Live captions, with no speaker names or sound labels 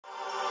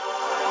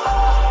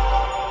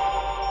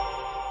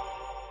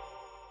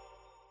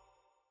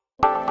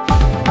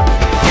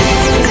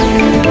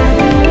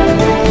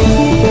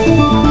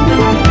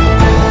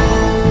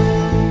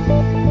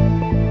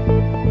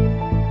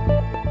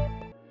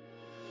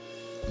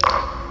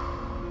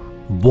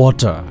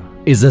Water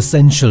is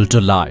essential to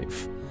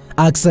life.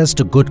 Access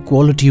to good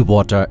quality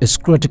water is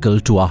critical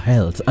to our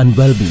health and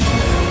well-being.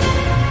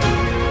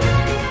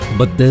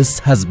 But this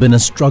has been a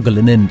struggle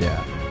in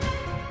India.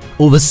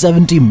 Over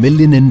 70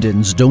 million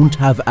Indians don't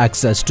have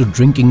access to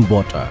drinking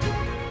water.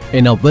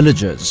 In our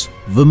villages,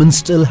 women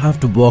still have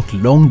to walk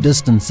long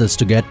distances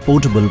to get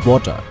potable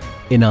water.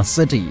 In our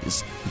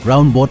cities,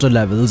 groundwater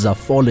levels are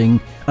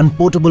falling and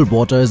potable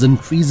water is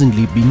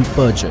increasingly being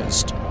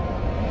purchased.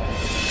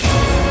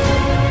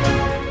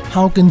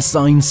 How can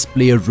science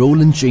play a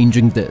role in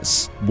changing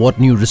this? What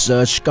new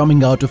research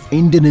coming out of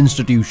Indian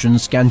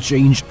institutions can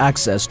change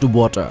access to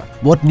water?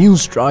 What new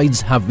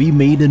strides have we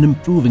made in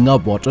improving our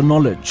water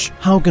knowledge?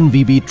 How can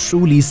we be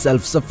truly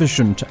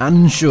self-sufficient and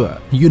ensure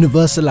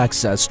universal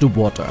access to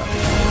water?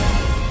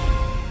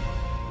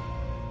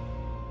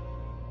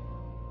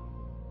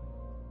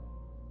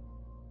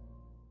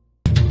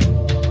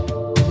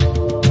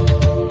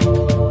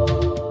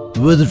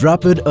 With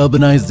rapid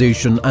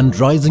urbanization and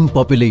rising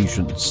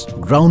populations,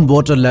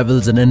 groundwater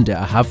levels in India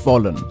have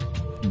fallen.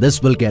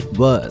 This will get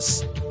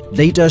worse.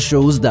 Data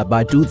shows that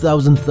by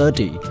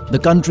 2030, the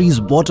country's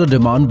water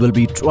demand will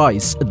be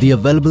twice the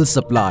available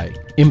supply,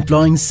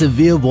 implying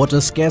severe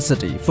water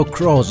scarcity for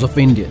crores of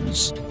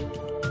Indians.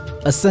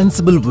 A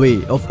sensible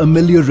way of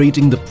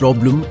ameliorating the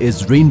problem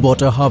is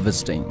rainwater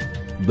harvesting,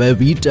 where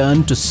we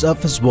turn to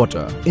surface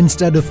water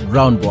instead of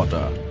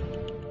groundwater.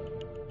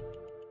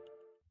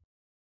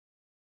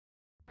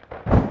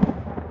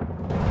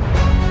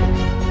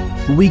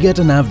 We get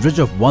an average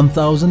of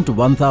 1000 to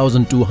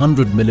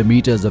 1200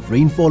 millimeters of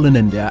rainfall in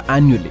India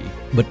annually,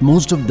 but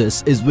most of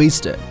this is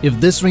wasted. If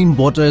this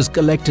rainwater is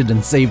collected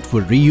and saved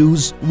for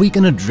reuse, we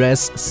can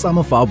address some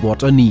of our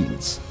water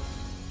needs.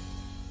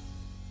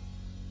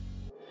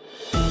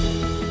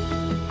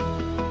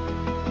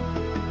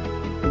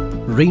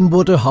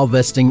 Rainwater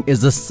harvesting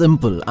is a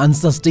simple and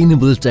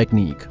sustainable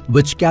technique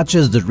which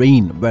catches the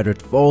rain where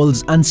it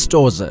falls and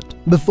stores it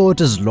before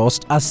it is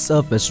lost as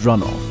surface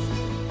runoff.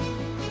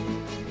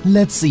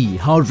 Let's see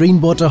how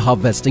rainwater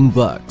harvesting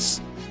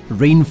works.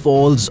 Rain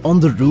falls on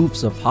the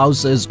roofs of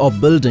houses or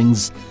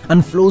buildings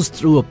and flows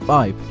through a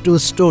pipe to a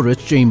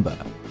storage chamber.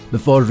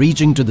 Before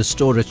reaching to the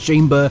storage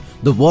chamber,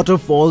 the water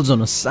falls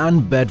on a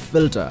sand bed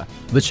filter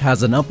which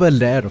has an upper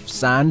layer of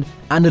sand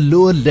and a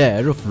lower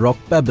layer of rock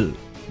pebble.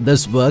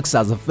 This works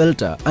as a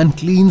filter and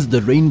cleans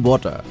the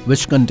rainwater,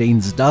 which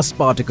contains dust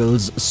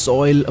particles,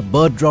 soil,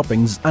 bird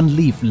droppings and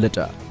leaf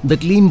litter. The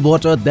clean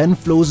water then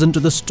flows into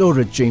the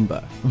storage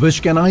chamber,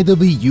 which can either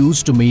be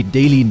used to meet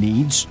daily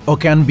needs or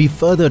can be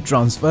further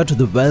transferred to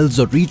the wells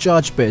or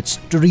recharge pits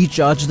to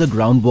recharge the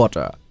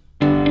groundwater.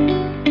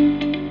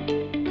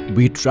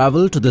 We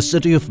travel to the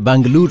city of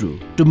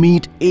Bengaluru to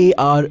meet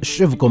A.R.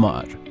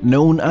 Shivkumar,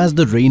 known as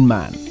the Rain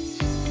Man.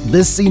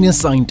 This senior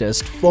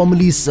scientist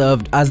formerly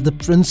served as the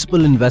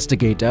principal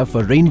investigator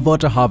for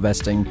rainwater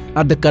harvesting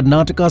at the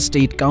Karnataka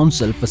State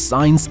Council for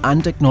Science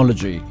and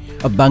Technology,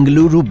 a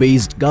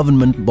Bengaluru-based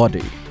government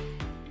body.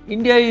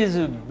 India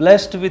is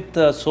blessed with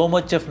so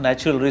much of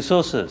natural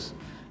resources,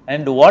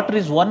 and water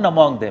is one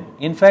among them.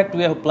 In fact,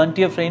 we have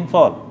plenty of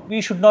rainfall. We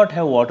should not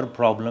have water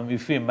problem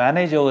if we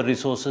manage our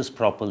resources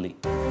properly.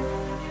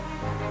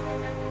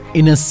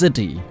 In a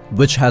city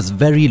which has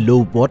very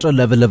low water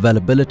level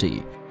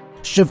availability,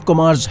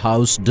 Shivkumar's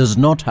house does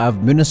not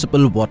have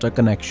municipal water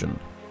connection.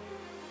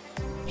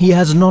 He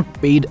has not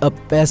paid a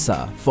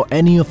paisa for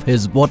any of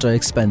his water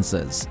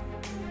expenses.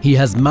 He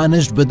has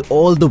managed with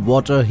all the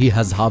water he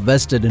has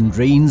harvested in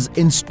rains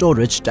in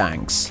storage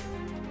tanks.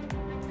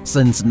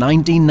 Since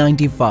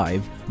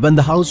 1995, when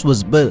the house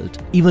was built,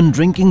 even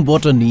drinking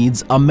water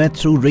needs are met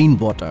through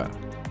rainwater.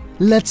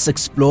 Let's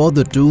explore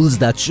the tools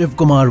that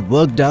Shivkumar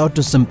worked out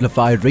to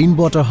simplify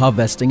rainwater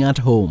harvesting at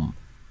home.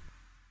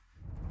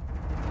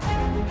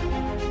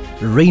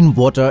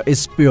 Rainwater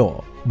is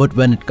pure, but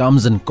when it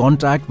comes in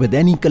contact with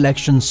any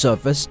collection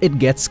surface, it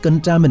gets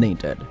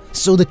contaminated.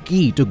 So the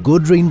key to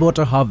good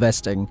rainwater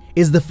harvesting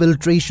is the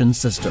filtration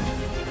system.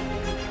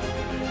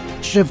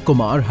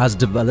 Shivkumar has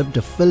developed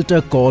a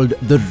filter called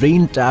the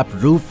Rain Tap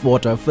Roof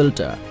Water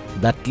Filter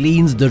that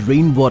cleans the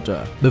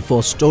rainwater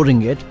before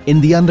storing it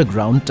in the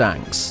underground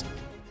tanks.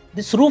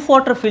 This roof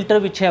water filter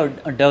which I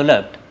have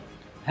developed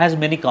has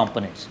many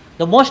components.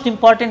 The most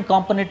important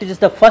component is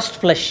the first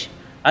flush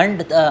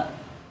and the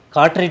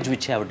cartridge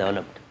which I have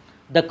developed.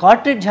 The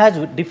cartridge has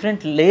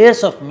different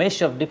layers of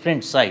mesh of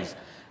different size,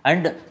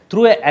 and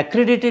through an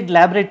accredited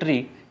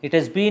laboratory it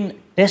has been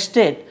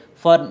tested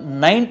for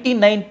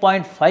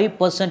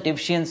 99.5%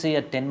 efficiency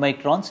at 10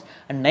 microns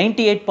and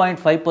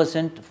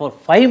 98.5% for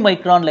 5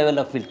 micron level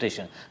of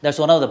filtration. That's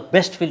one of the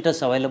best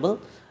filters available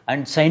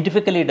and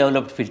scientifically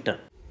developed filter.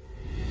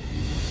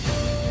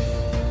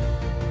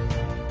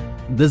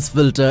 This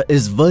filter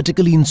is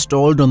vertically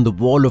installed on the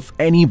wall of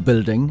any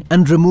building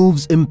and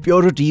removes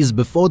impurities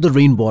before the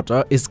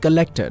rainwater is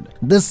collected.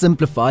 This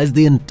simplifies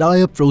the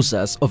entire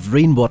process of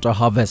rainwater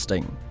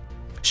harvesting.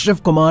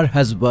 Shivkumar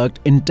has worked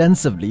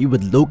intensively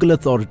with local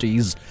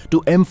authorities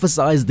to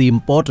emphasize the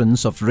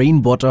importance of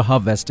rainwater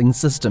harvesting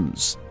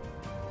systems.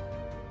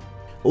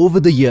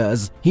 Over the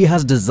years, he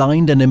has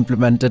designed and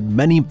implemented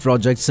many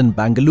projects in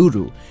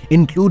Bengaluru,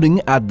 including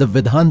at the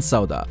Vidhan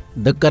Sauda,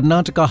 the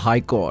Karnataka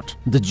High Court,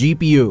 the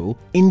GPO,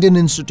 Indian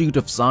Institute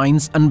of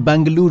Science and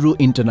Bengaluru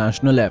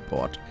International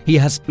Airport. He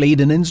has played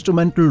an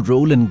instrumental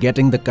role in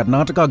getting the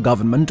Karnataka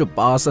government to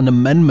pass an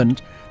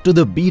amendment to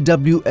the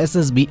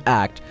BWSSB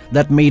Act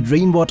that made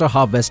rainwater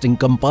harvesting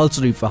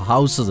compulsory for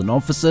houses and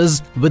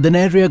offices with an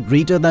area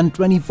greater than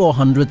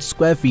 2400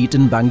 square feet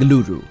in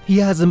Bengaluru. He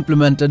has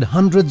implemented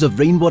hundreds of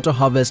rainwater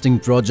harvesting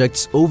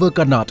projects over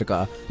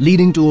Karnataka,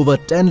 leading to over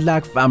 10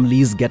 lakh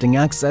families getting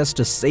access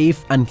to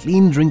safe and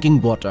clean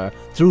drinking water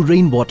through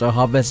rainwater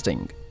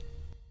harvesting.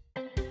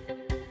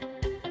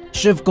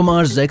 Shiv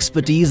Kumar's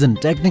expertise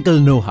and technical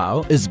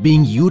know-how is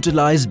being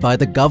utilized by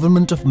the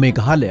government of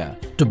Meghalaya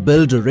to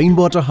build a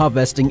rainwater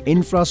harvesting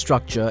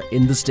infrastructure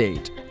in the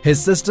state.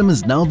 His system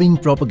is now being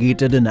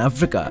propagated in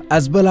Africa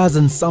as well as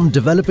in some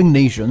developing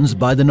nations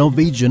by the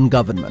Norwegian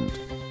government.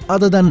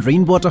 Other than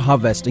rainwater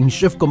harvesting,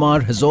 Shiv Kumar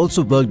has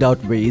also worked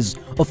out ways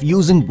of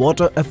using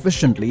water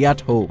efficiently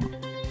at home.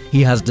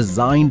 He has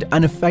designed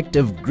an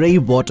effective grey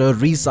water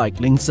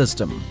recycling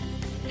system.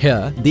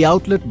 Here, the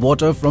outlet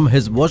water from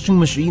his washing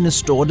machine is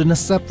stored in a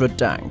separate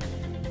tank,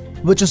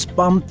 which is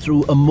pumped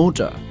through a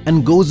motor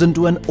and goes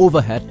into an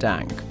overhead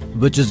tank,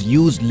 which is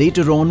used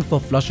later on for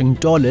flushing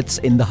toilets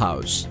in the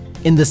house.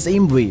 In the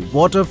same way,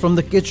 water from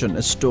the kitchen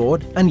is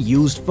stored and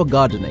used for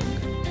gardening.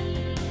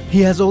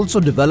 He has also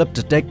developed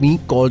a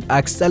technique called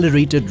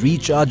accelerated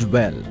recharge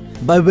well,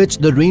 by which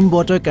the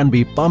rainwater can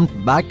be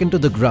pumped back into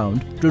the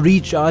ground to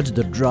recharge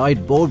the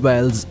dried bore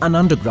wells and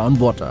underground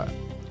water.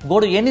 Go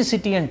to any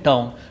city and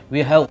town, we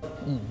have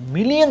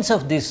millions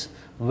of these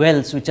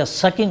wells which are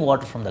sucking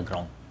water from the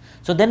ground.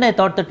 So then I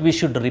thought that we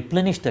should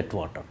replenish that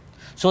water.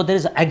 So there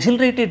is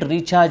accelerated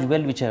recharge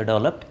well which I have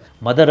developed.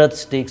 Mother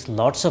Earth takes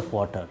lots of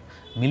water.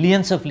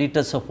 Millions of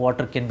liters of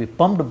water can be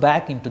pumped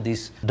back into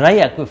these dry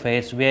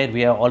aquifers where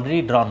we have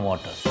already drawn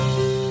water.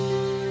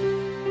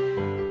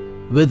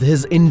 With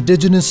his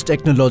indigenous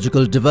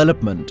technological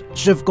development,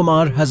 Shiv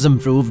Kumar has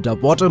improved our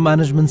water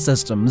management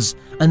systems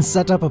and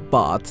set up a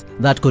path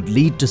that could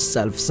lead to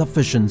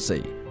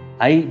self-sufficiency.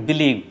 I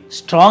believe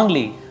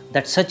strongly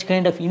that such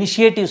kind of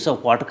initiatives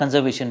of water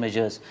conservation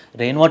measures,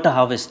 rainwater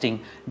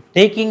harvesting,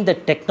 taking the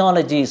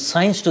technology,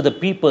 science to the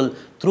people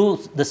through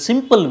the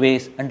simple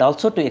ways and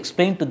also to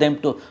explain to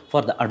them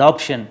for the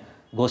adoption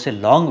goes a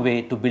long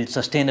way to build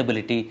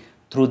sustainability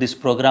through this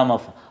program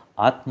of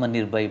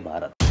Atmanirbhar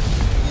Bharat.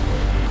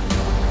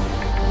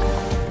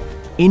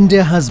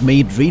 India has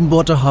made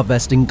rainwater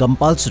harvesting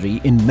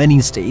compulsory in many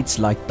states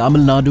like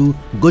Tamil Nadu,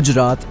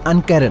 Gujarat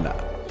and Kerala.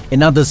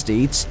 In other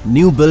states,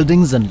 new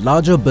buildings and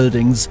larger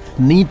buildings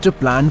need to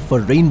plan for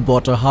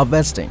rainwater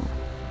harvesting.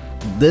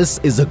 This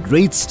is a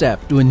great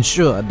step to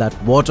ensure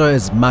that water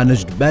is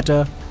managed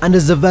better and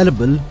is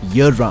available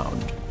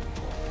year-round.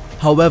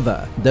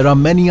 However, there are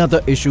many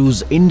other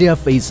issues India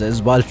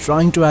faces while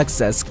trying to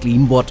access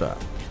clean water.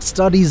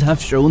 Studies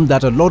have shown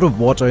that a lot of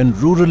water in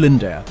rural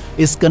India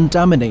is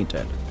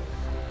contaminated.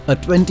 A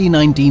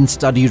 2019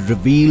 study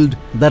revealed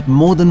that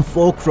more than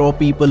 4 crore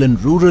people in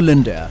rural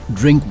India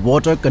drink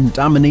water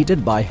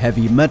contaminated by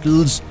heavy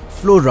metals,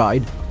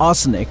 fluoride,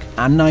 arsenic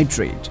and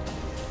nitrate.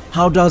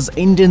 How does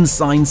Indian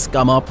science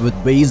come up with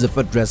ways of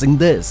addressing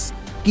this?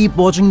 Keep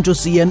watching to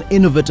see an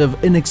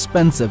innovative,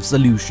 inexpensive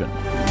solution.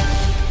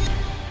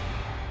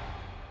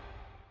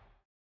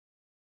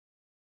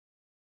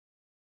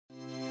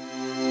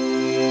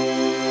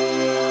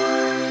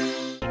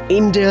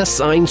 India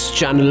Science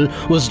Channel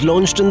was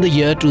launched in the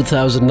year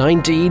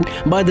 2019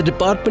 by the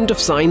Department of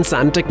Science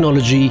and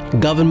Technology,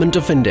 Government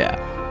of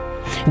India.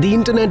 The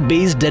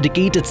internet-based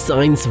dedicated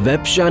science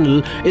web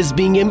channel is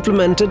being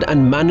implemented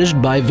and managed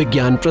by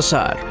Vigyan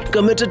Prasar,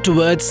 committed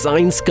towards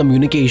science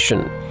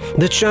communication.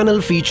 The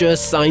channel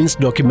features science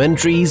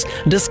documentaries,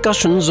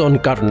 discussions on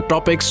current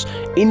topics,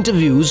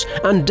 interviews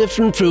and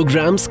different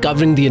programs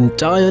covering the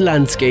entire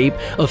landscape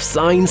of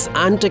science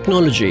and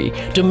technology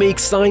to make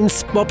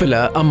science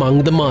popular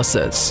among the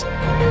masses.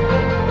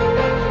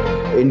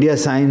 India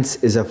Science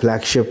is a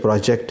flagship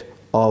project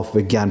of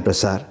Vigyan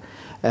Prasar.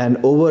 And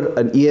over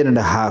a year and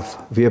a half,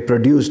 we have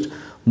produced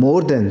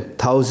more than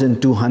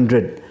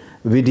 1,200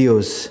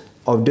 videos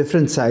of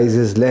different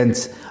sizes,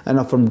 lengths, and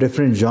are from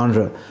different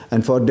genre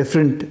and for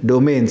different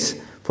domains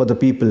for the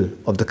people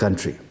of the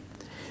country.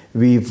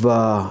 We've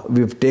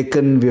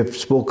taken, we've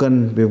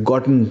spoken, we've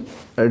gotten,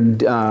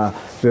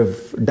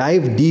 we've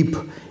dived deep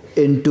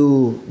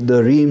into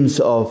the realms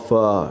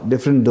of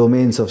different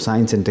domains of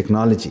science and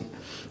technology,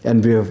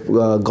 and we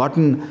have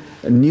gotten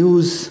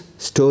news,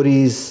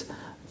 stories,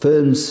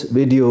 films,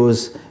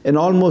 videos in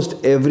almost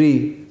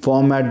every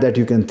format that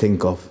you can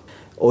think of.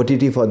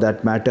 OTT, for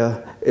that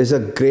matter, is a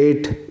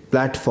great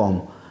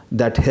platform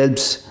that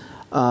helps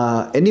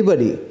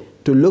anybody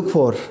to look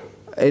for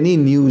any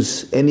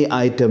news, any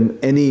item,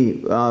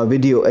 any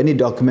video, any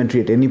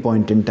documentary at any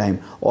point in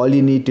time. All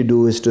you need to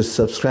do is to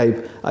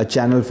subscribe a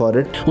channel for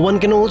it. One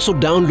can also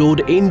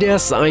download India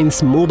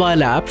Science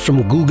mobile app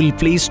from Google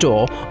Play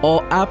Store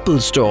or Apple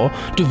Store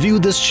to view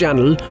this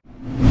channel.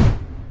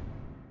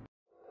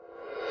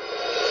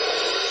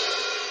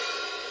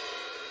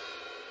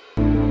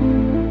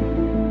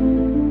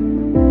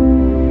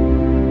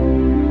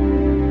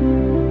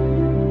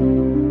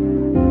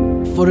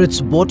 For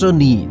its water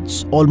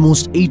needs,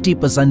 almost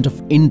 80%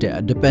 of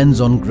India depends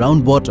on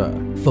groundwater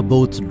for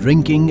both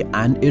drinking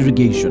and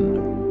irrigation.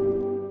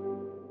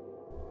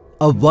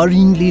 A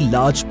worryingly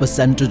large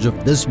percentage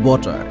of this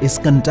water is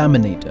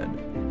contaminated.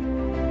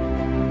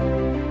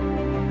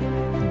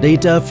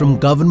 Data from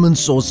government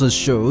sources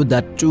show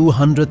that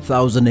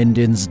 200,000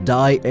 Indians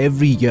die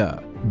every year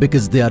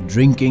because they are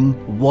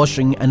drinking,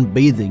 washing and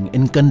bathing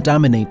in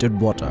contaminated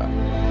water.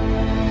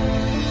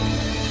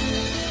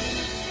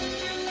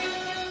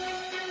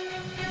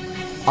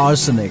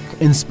 Arsenic,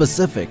 in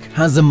specific,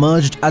 has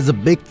emerged as a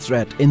big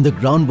threat in the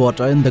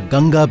groundwater in the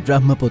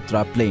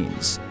Ganga-Brahmaputra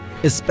plains,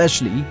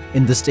 especially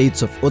in the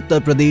states of Uttar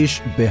Pradesh,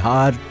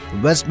 Bihar,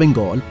 West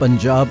Bengal,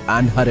 Punjab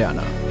and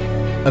Haryana.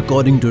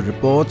 According to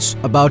reports,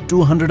 about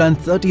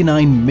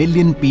 239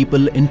 million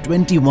people in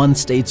 21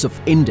 states of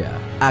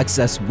India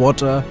access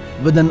water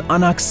with an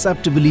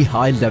unacceptably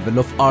high level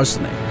of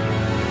arsenic.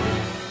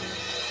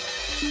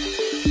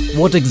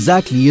 What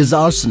exactly is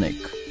arsenic?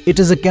 It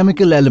is a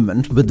chemical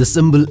element with the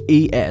symbol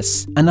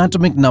As and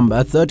atomic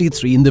number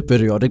 33 in the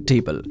periodic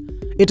table.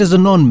 It is a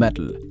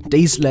non-metal,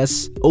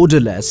 tasteless,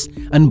 odorless,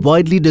 and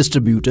widely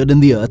distributed in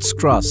the Earth's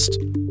crust.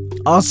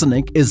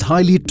 Arsenic is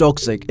highly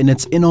toxic in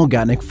its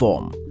inorganic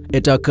form.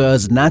 It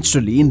occurs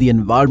naturally in the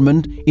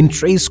environment in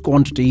trace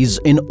quantities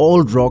in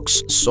all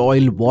rocks,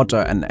 soil, water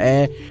and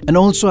air, and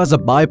also as a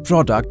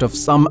byproduct of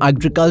some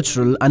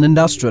agricultural and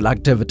industrial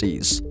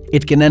activities.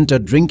 It can enter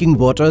drinking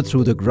water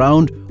through the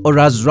ground or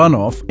as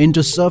runoff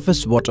into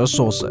surface water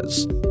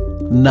sources.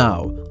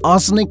 Now,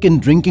 arsenic in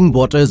drinking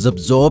water is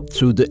absorbed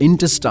through the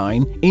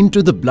intestine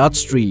into the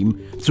bloodstream,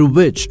 through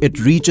which it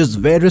reaches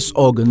various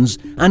organs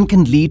and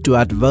can lead to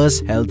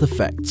adverse health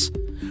effects.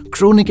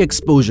 Chronic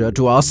exposure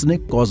to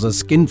arsenic causes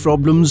skin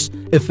problems,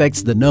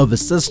 affects the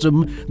nervous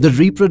system, the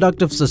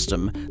reproductive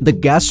system, the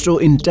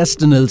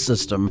gastrointestinal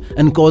system,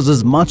 and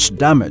causes much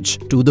damage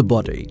to the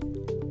body.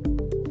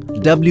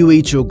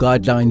 WHO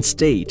guidelines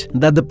state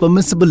that the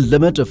permissible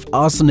limit of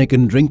arsenic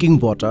in drinking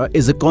water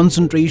is a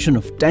concentration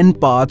of 10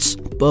 parts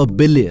per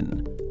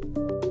billion.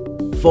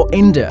 For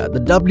India, the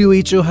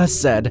WHO has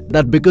said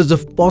that because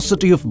of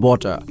paucity of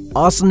water,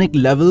 arsenic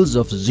levels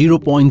of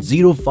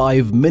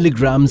 0.05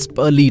 milligrams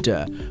per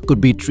litre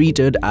could be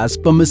treated as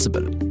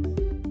permissible.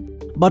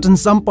 But in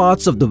some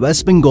parts of the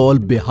West Bengal,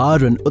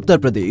 Bihar and Uttar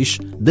Pradesh,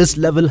 this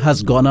level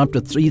has gone up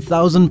to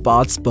 3000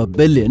 parts per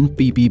billion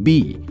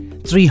ppb,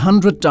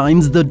 300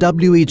 times the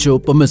WHO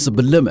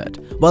permissible limit,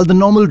 while the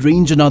normal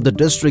range in other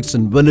districts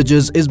and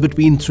villages is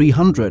between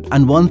 300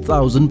 and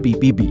 1000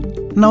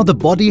 ppb. Now the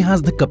body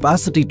has the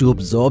capacity to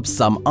absorb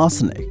some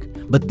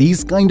arsenic, but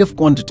these kind of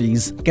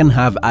quantities can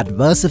have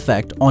adverse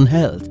effect on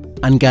health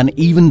and can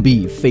even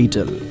be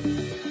fatal.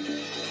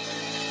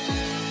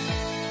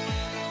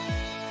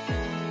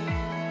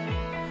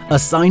 A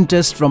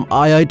scientist from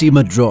IIT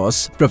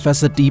Madras,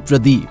 Professor T.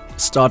 Pradeep,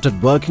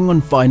 started working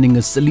on finding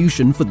a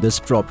solution for this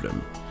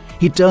problem.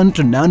 He turned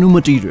to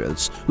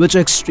nanomaterials, which are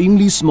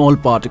extremely small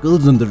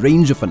particles in the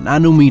range of a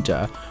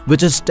nanometer,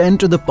 which is 10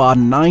 to the power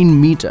 9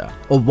 meter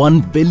or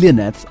 1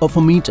 billionth of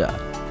a meter.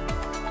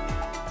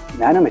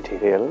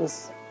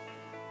 Nanomaterials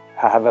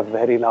have a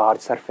very large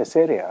surface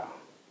area.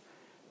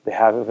 They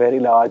have a very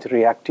large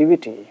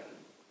reactivity.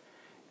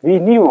 We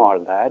knew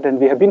all that and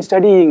we have been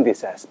studying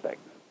this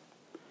aspect.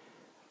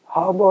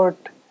 How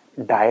about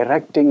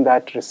directing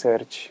that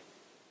research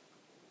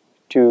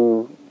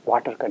to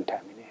water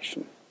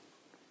contamination?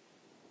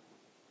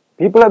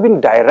 People have been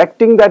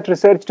directing that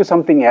research to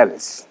something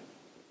else.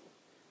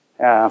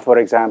 For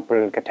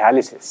example,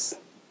 catalysis.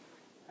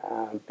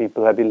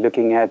 People have been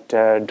looking at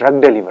drug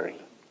delivery.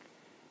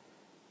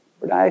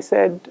 But I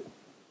said,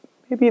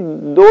 maybe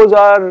those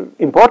are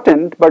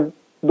important, but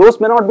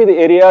those may not be the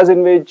areas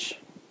in which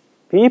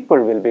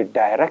people will be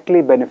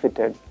directly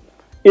benefited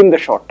in the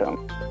short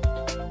term.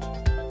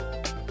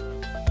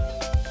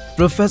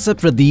 Professor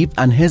Pradeep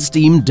and his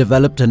team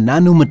developed a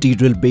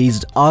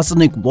nanomaterial-based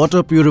arsenic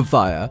water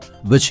purifier,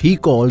 which he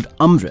called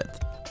Amrit,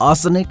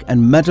 arsenic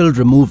and metal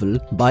removal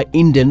by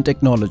Indian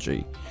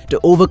technology, to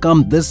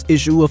overcome this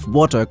issue of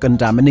water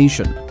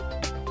contamination.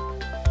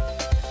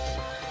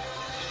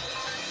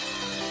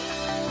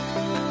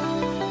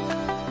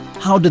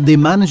 How did they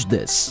manage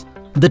this?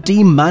 The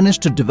team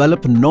managed to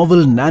develop a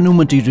novel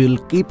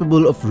nanomaterial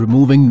capable of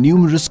removing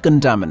numerous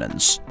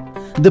contaminants.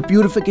 The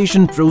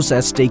purification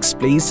process takes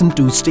place in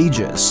two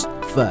stages.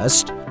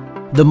 First,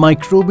 the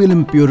microbial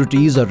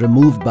impurities are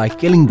removed by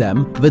killing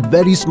them with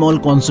very small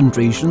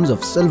concentrations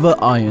of silver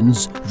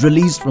ions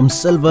released from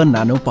silver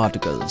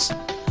nanoparticles.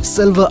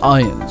 Silver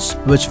ions,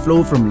 which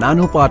flow from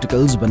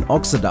nanoparticles when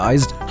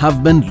oxidized,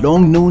 have been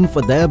long known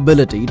for their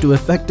ability to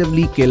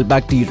effectively kill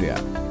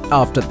bacteria.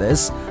 After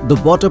this,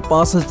 the water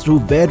passes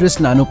through various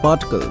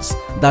nanoparticles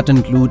that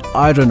include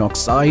iron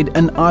oxide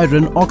and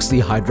iron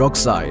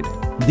oxyhydroxide.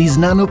 These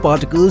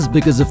nanoparticles,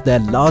 because of their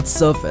large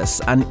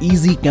surface and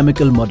easy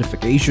chemical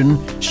modification,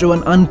 show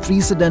an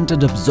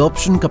unprecedented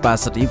absorption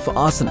capacity for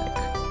arsenic.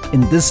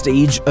 In this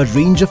stage, a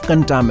range of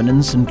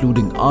contaminants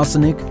including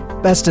arsenic,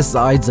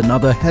 pesticides and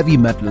other heavy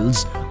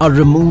metals are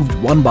removed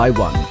one by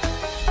one.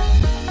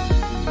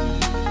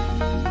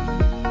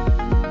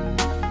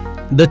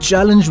 The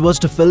challenge was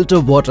to filter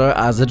water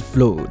as it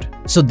flowed.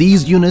 So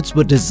these units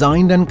were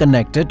designed and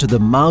connected to the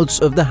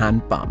mouths of the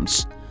hand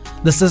pumps.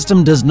 The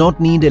system does not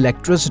need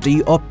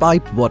electricity or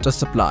piped water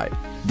supply.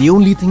 The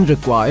only thing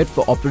required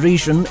for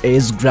operation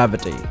is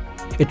gravity.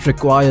 It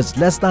requires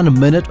less than a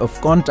minute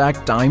of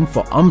contact time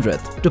for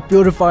Amrit to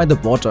purify the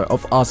water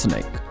of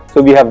arsenic.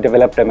 So we have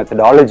developed a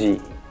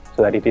methodology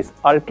so that it is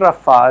ultra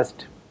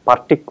fast,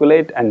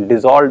 particulate and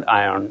dissolved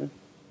iron.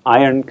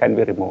 Iron can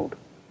be removed.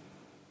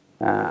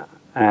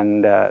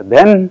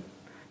 Then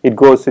it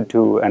goes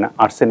into an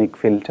arsenic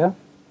filter,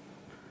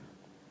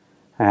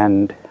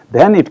 and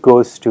then it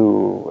goes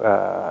to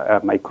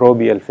a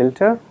microbial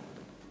filter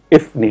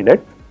if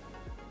needed,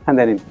 and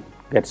then it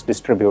gets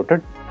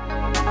distributed.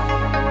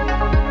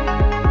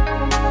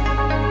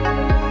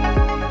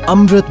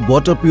 Amrit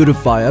water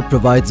purifier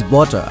provides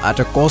water at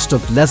a cost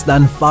of less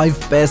than 5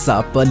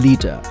 paisa per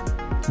litre.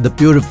 The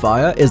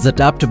purifier is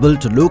adaptable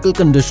to local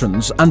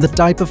conditions and the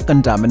type of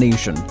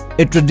contamination.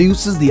 It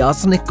reduces the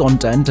arsenic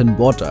content in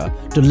water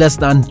to less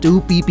than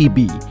 2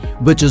 ppb,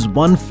 which is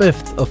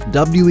 1/5 of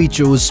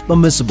WHO's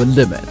permissible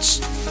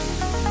limits.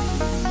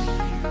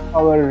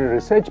 Our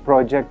research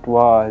project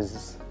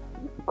was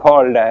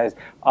called as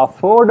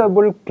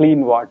Affordable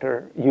Clean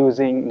Water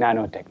Using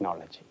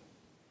Nanotechnology.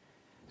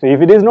 So if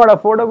it is not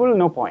affordable,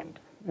 no point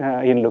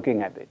in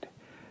looking at it.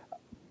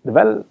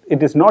 Well,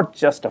 it is not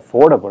just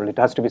affordable, it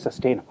has to be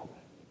sustainable.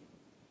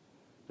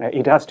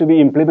 It has to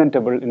be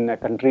implementable in a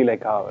country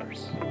like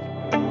ours.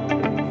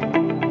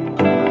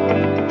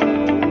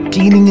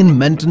 Cleaning and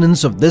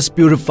maintenance of this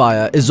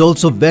purifier is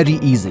also very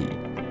easy.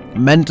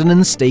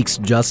 Maintenance takes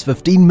just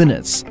 15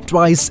 minutes,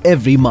 twice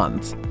every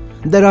month.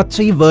 There are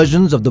 3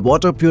 versions of the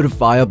water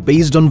purifier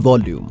based on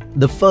volume.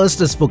 The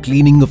first is for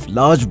cleaning of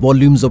large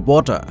volumes of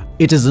water.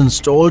 It is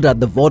installed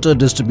at the water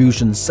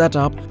distribution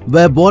setup,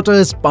 where water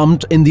is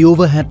pumped in the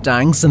overhead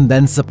tanks and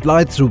then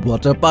supplied through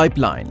water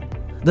pipeline.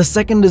 The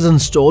second is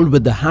installed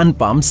with the hand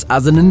pumps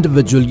as an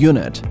individual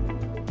unit.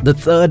 The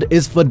third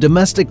is for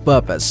domestic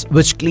purpose,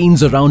 which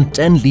cleans around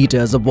 10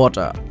 liters of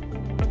water.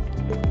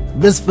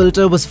 This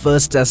filter was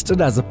first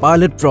tested as a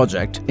pilot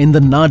project in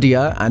the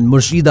Nadia and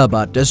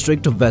Murshidabad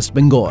district of West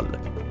Bengal.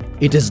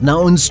 It is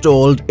now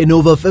installed in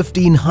over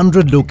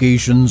 1,500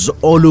 locations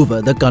all over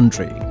the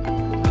country.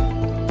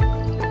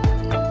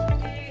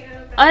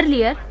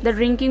 Earlier, the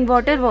drinking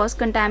water was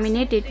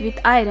contaminated with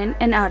iron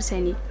and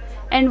arsenic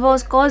and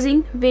was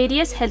causing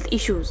various health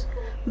issues.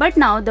 But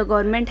now the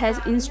government has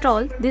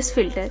installed this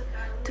filter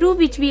through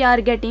which we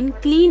are getting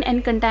clean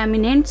and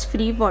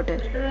contaminants-free water.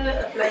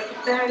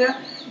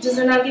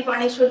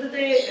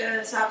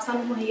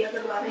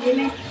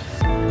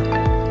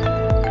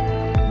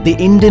 The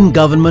Indian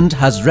government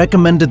has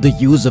recommended the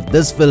use of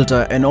this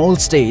filter in all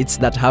states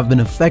that have been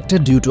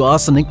affected due to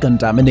arsenic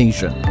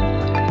contamination.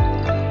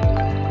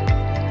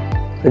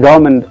 The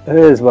government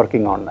is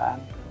working on that.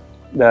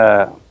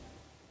 The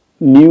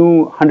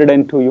new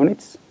 102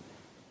 units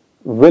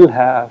will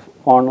have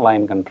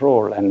online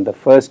control, and the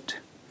first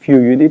few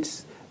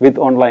units with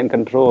online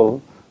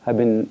control have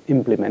been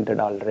implemented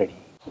already.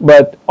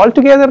 But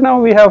altogether now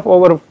we have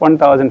over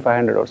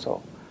 1,500 or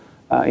so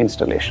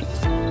installations.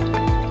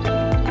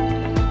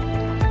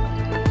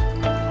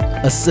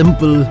 A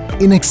simple,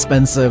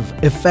 inexpensive,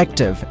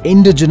 effective,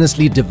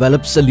 indigenously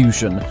developed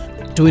solution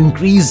to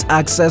increase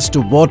access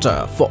to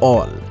water for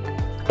all.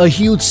 A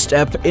huge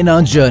step in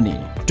our journey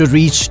to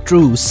reach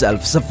true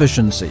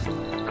self-sufficiency.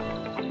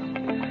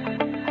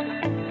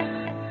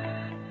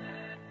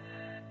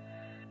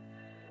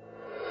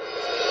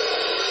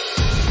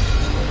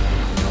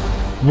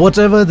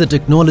 Whatever the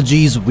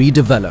technologies we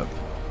develop,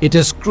 it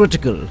is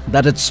critical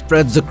that it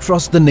spreads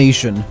across the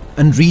nation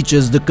and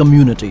reaches the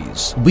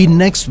communities. We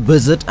next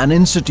visit an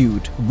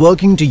institute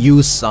working to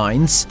use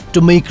science to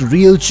make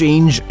real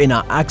change in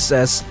our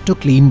access to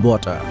clean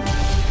water.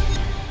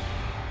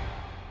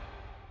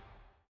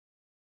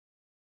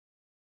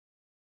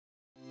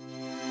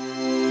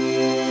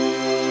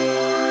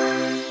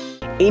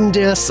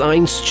 India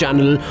Science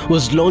Channel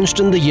was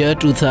launched in the year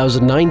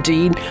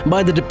 2019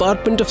 by the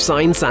Department of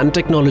Science and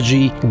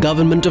Technology,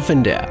 Government of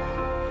India.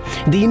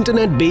 The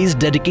internet-based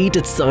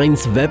dedicated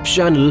science web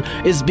channel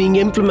is being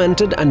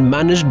implemented and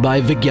managed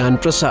by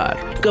Vigyan Prasar,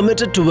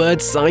 committed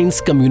towards science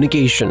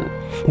communication.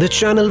 The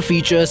channel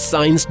features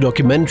science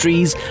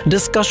documentaries,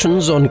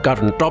 discussions on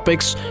current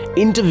topics,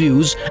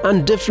 interviews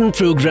and different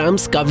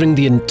programs covering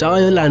the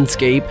entire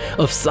landscape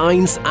of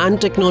science and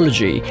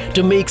technology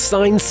to make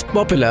science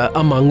popular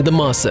among the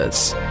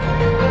masses.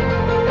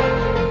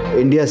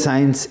 India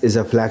Science is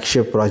a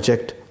flagship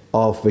project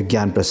of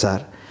Vigyan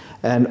Prasar.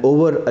 And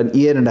over a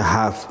year and a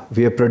half,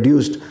 we have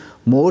produced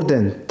more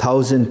than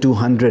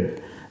 1,200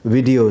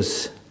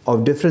 videos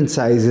of different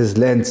sizes,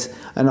 lengths,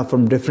 and are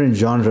from different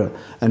genre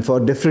and for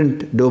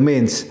different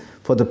domains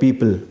for the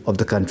people of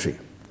the country.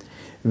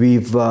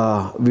 We've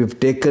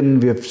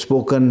taken, we've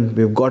spoken,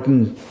 we've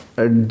gotten,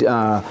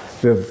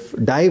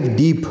 we've dived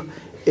deep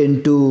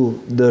into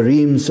the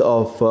realms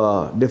of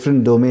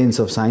different domains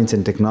of science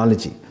and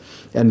technology,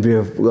 and we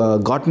have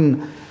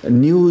gotten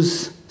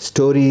news,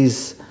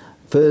 stories,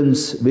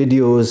 films,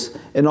 videos,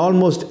 in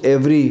almost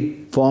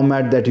every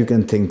format that you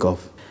can think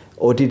of.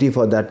 OTT,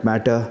 for that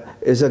matter,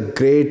 is a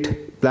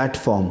great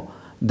platform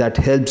that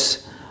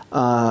helps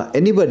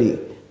anybody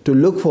to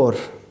look for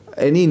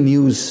any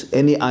news,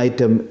 any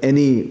item,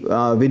 any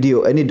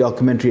video, any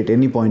documentary at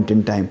any point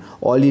in time.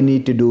 All you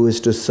need to do is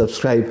to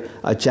subscribe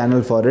a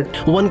channel for it.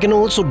 One can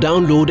also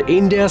download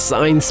India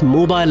Science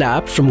mobile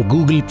app from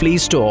Google Play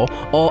Store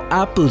or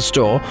Apple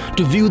Store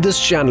to view this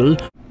channel.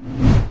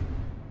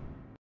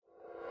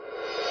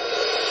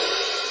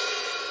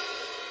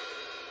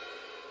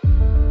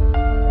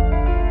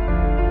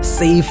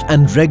 Safe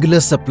and regular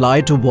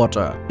supply to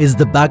water is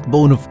the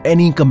backbone of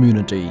any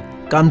community,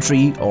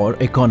 country or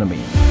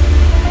economy.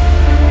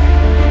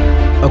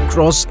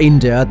 Across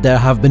India, there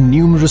have been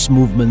numerous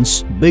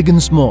movements, big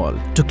and small,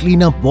 to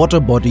clean up water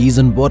bodies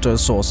and water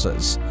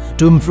sources,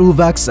 to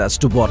improve access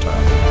to water.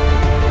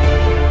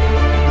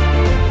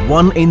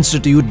 One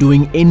institute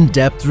doing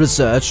in-depth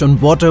research on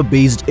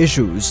water-based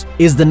issues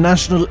is the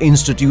National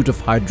Institute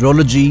of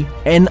Hydrology,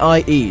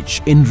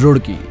 NIH, in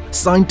Roorkee.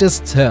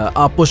 Scientists here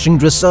are pushing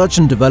research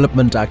and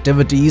development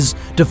activities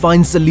to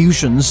find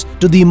solutions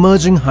to the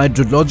emerging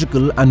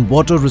hydrological and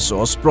water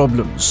resource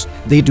problems.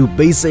 They do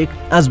basic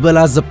as well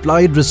as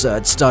applied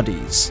research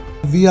studies.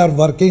 We are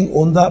working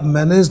on the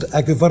managed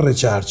aquifer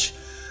recharge,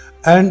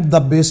 and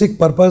the basic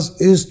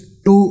purpose is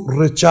to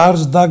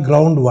recharge the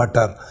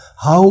groundwater.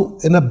 How,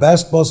 in a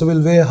best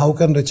possible way, how we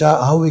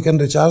can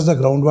recharge the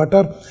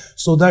groundwater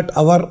so that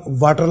our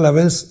water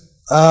levels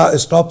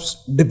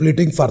stops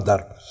depleting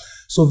further.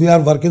 So we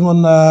are working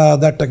on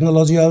that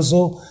technology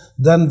also.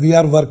 Then we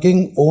are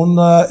working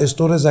on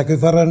storage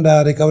aquifer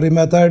and recovery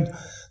method.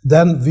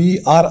 Then we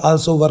are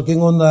also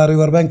working on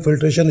riverbank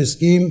filtration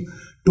scheme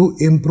to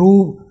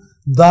improve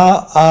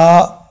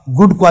the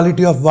good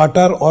quality of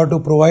water, or to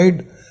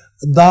provide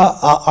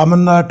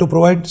to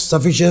provide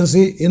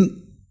sufficiency in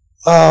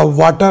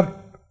water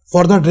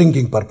for the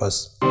drinking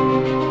purpose.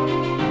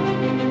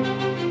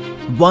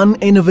 One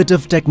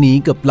innovative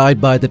technique applied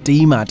by the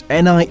team at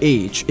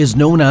NIH is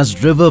known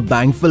as river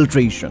bank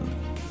filtration.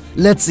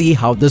 Let's see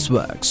how this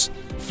works.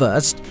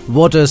 First,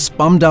 water is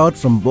pumped out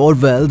from bore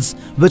wells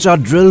which are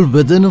drilled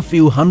within a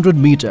few hundred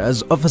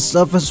meters of a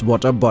surface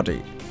water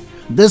body.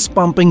 This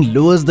pumping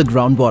lowers the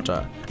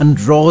groundwater and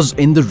draws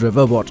in the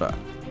river water.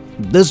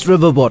 This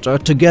river water,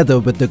 together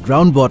with the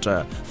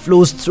groundwater,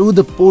 flows through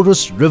the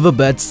porous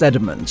riverbed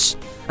sediments.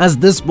 As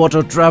this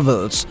water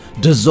travels,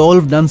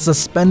 dissolved and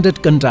suspended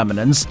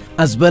contaminants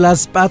as well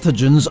as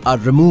pathogens are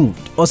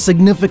removed or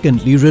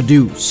significantly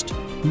reduced.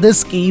 This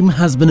scheme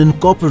has been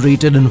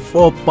incorporated in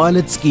 4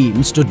 pilot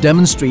schemes to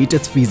demonstrate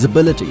its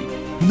feasibility.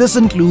 This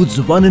includes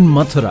one in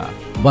Mathura,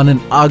 one in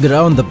Agra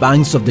on the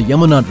banks of the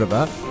Yamuna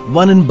River,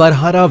 one in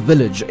Barhara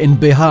village in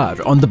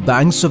Bihar on the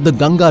banks of the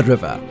Ganga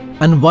River,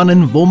 and one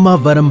in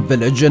Vomavaram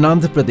village in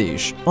Andhra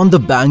Pradesh on the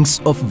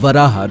banks of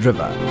Varaha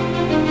River.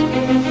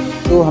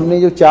 तो हमने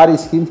जो 4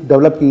 schemes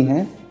develop की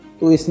हैं,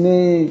 तो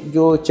इसमें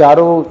जो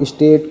चारों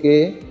state के,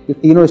 जो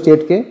तीनों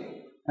स्टेट के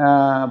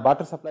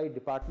water supply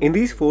department. In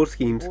these 4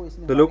 schemes,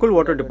 the local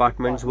water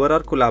departments were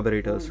our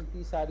collaborators.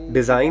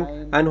 Design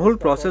and whole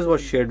process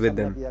was shared with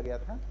them.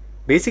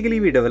 Basically,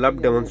 we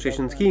developed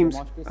demonstration schemes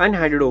and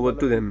handed over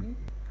to them,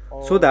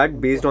 so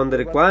that based on the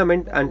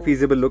requirement and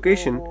feasible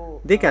location,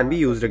 they can be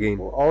used again.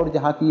 और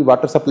जहाँ की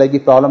water supply की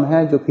problem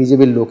है, जो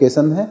feasible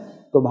location है,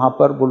 तो वहाँ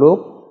पर वो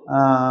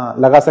लोग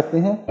लगा सकते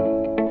हैं.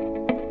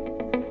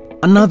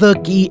 Another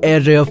key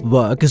area of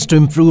work is to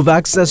improve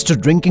access to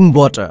drinking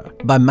water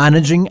by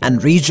managing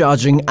and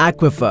recharging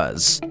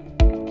aquifers.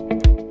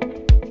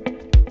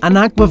 An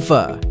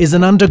aquifer is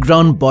an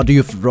underground body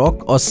of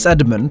rock or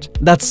sediment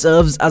that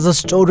serves as a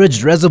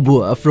storage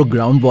reservoir for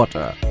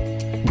groundwater.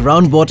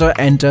 Groundwater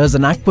enters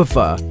an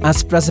aquifer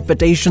as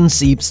precipitation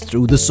seeps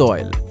through the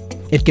soil.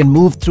 It can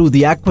move through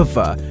the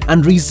aquifer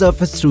and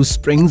resurface through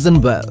springs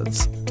and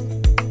wells.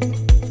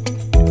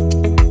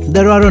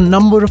 There are a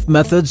number of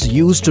methods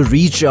used to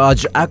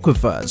recharge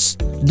aquifers.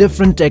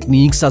 Different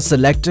techniques are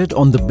selected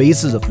on the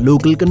basis of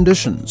local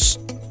conditions.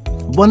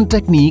 One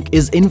technique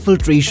is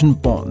infiltration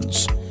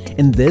ponds.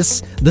 In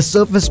this, the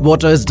surface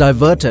water is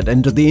diverted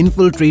into the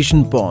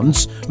infiltration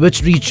ponds,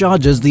 which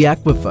recharges the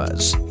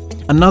aquifers.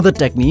 Another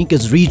technique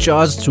is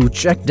recharge through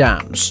check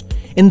dams.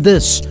 In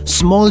this,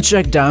 small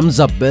check dams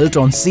are built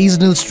on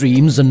seasonal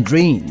streams and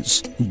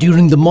drains.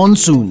 During the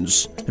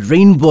monsoons,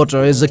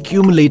 rainwater is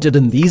accumulated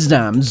in these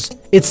dams.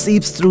 It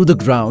seeps through the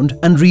ground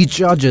and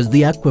recharges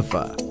the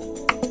aquifer.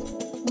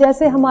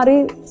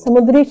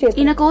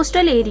 In a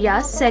coastal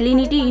area,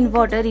 salinity in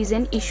water is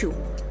an issue.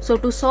 So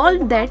to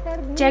solve that,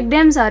 check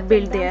dams are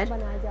built there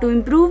to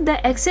improve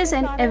the access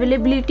and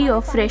availability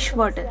of fresh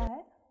water.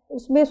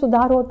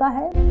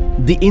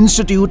 The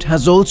institute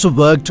has also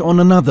worked on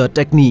another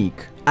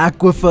technique,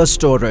 aquifer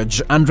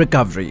storage and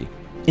recovery.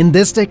 In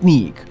this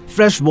technique,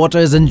 fresh water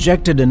is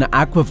injected in an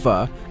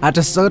aquifer at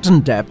a certain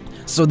depth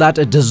so that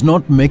it does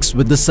not mix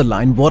with the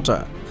saline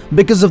water.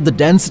 Because of the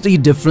density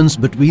difference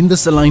between the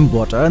saline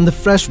water and the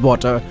fresh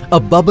water, a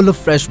bubble of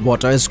fresh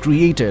water is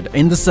created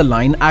in the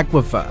saline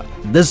aquifer.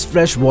 This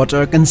fresh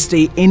water can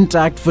stay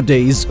intact for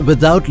days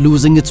without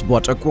losing its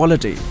water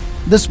quality.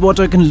 This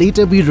water can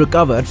later be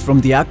recovered from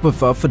the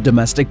aquifer for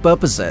domestic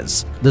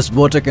purposes. This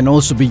water can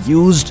also be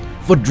used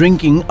for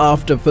drinking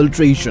after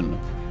filtration.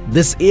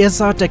 This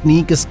ASR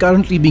technique is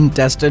currently being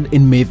tested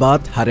in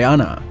Mewat,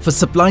 Haryana for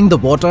supplying the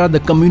water at the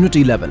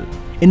community level.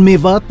 In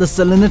Mewat, the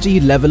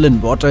salinity level in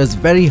water is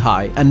very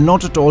high and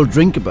not at all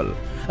drinkable.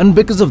 And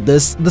because of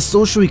this, the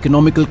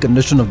socio-economical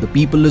condition of the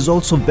people is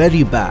also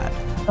very bad.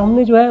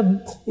 हमने जो है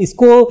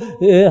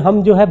इसको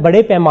हम जो है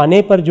बड़े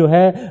पैमाने पर जो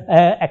है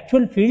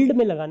एक्चुअल फील्ड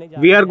में लगाने जा रहे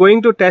हैं. We are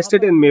going to test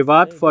it in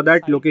Mewat. For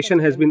that, location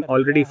has been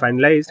already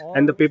finalized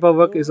and the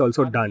paperwork is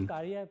also done.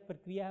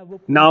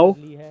 Now,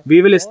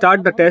 we will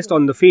start the test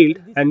on the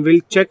field and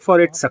we'll check for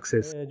its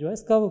success. जो है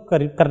इसका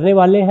करने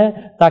वाले हैं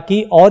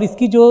ताकि और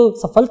इसकी जो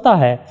सफलता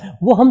है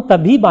वो हम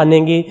तभी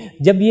मानेंगे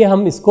जब ये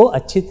हम इसको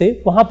अच्छे से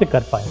वहाँ पे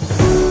कर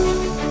पाएंगे.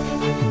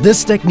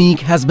 This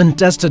technique has been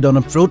tested on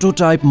a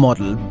prototype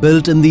model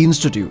built in the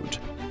institute.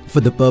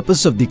 For the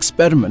purpose of the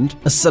experiment,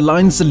 a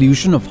saline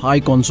solution of high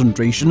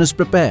concentration is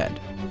prepared.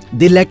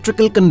 The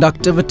electrical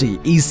conductivity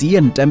EC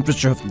and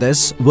temperature of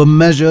this were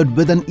measured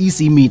with an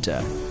EC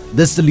meter.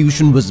 This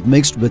solution was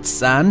mixed with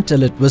sand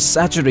till it was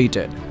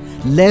saturated.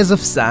 Layers of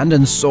sand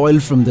and soil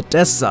from the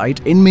test site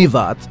in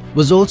Mewat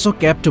was also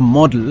kept to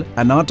model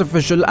an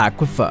artificial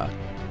aquifer.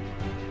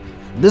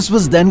 This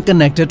was then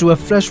connected to a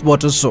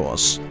freshwater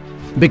source.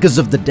 Because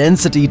of the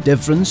density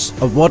difference,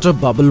 a water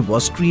bubble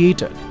was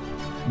created.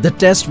 The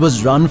test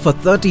was run for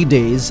 30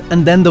 days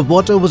and then the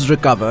water was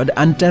recovered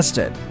and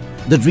tested.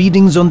 The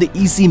readings on the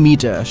EC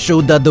meter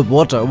showed that the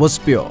water was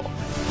pure.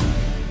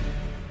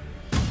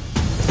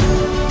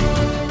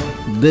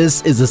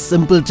 This is a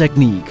simple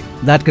technique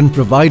that can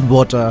provide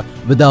water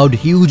without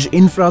huge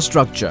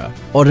infrastructure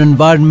or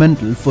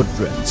environmental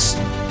footprints.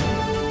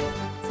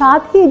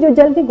 साथ ही जो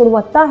जल की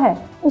गुणवत्ता है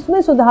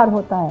उसमें सुधार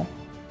होता है.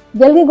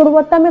 जल की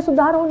गुणवत्ता में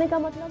सुधार होने का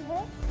मतलब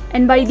है.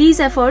 And by these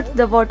efforts,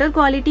 the water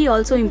quality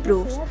also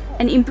improves.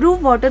 And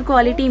improved water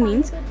quality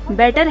means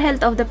better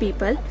health of the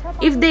people.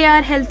 If they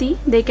are healthy,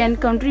 they can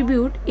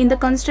contribute in the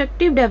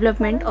constructive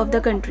development of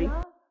the country.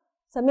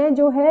 समय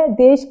जो है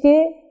देश के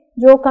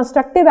जो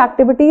constructive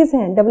activities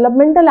हैं,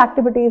 developmental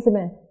activities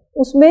में,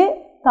 उसमें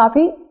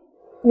काफी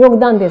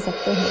योगदान दे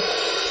सकते हैं.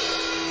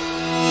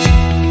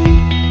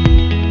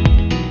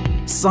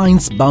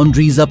 Science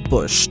boundaries are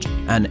pushed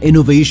and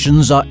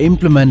innovations are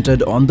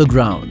implemented on the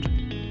ground.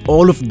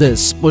 All of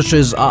this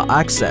pushes our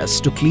access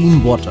to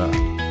clean water.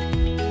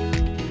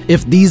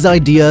 If these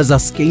ideas are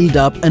scaled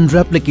up and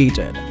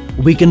replicated,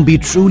 we can be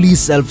truly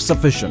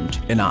self-sufficient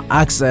in our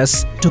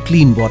access to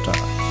clean water.